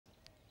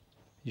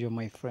You're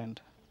my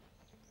friend.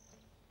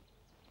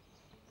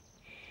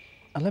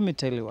 And let me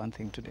tell you one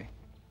thing today.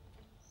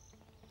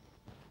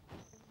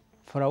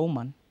 For a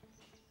woman,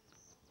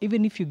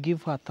 even if you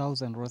give her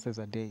 1,000 roses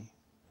a day,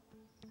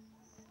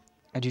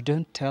 and you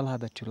don't tell her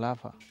that you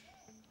love her,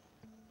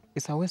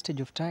 it's a wastage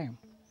of time.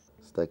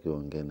 Sitaki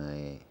uongee na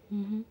yeye.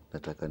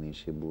 Nataka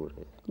niishi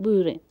bure.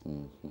 Bure.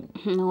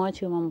 Na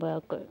wacha mambo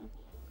yako.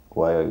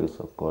 Why are you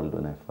so cold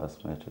when I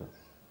first met you?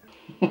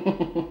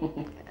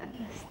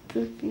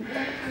 Stupid.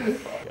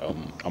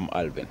 I'm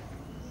Alvin.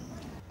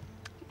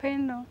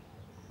 Pendo.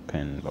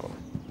 Pendo.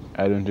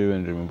 I don't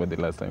even remember the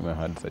last time I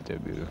had such a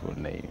beautiful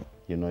name.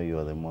 You know you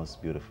are the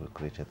most beautiful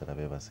creature that I've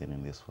ever seen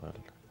in this world.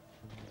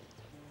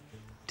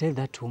 Tell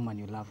that woman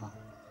you love her.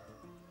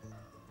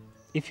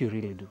 If you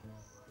really do.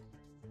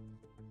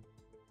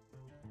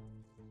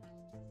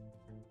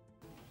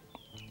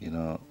 You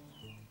know,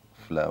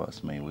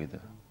 flowers may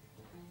wither,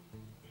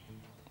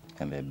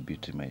 and their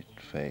beauty might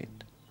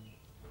fade,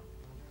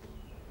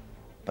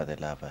 but the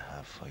love I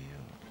have for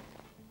you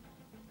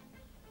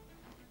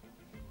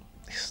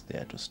is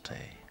there to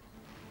stay.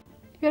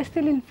 You are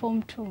still in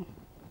Form 2,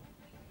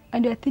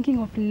 and you are thinking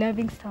of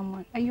loving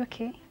someone. Are you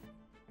okay?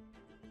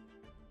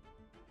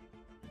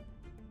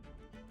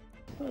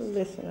 Oh,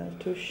 listen, I'm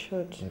too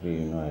short. Maybe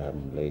you know I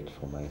am late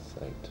for my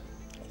site.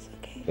 It's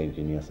okay. The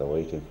engineers are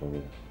waiting for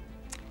me.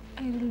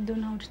 I really don't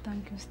know how to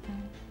thank you,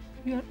 Stan.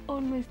 You are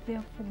always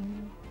there for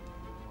me.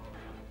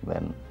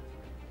 Then,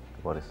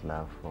 what is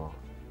love for?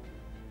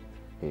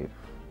 If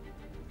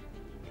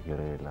you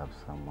really love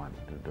someone,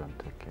 you don't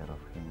take care of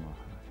him or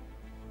her.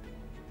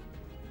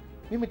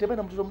 Mimi tembea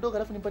na mtoto mdogo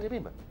alafu nimpatie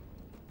mimba?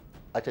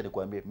 Acha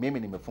nikwambie, mimi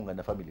nimefunga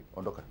na family.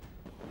 Ondoka.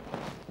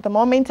 The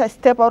moment I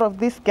step out of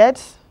this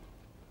gate,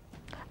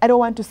 I don't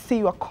want to see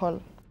your call.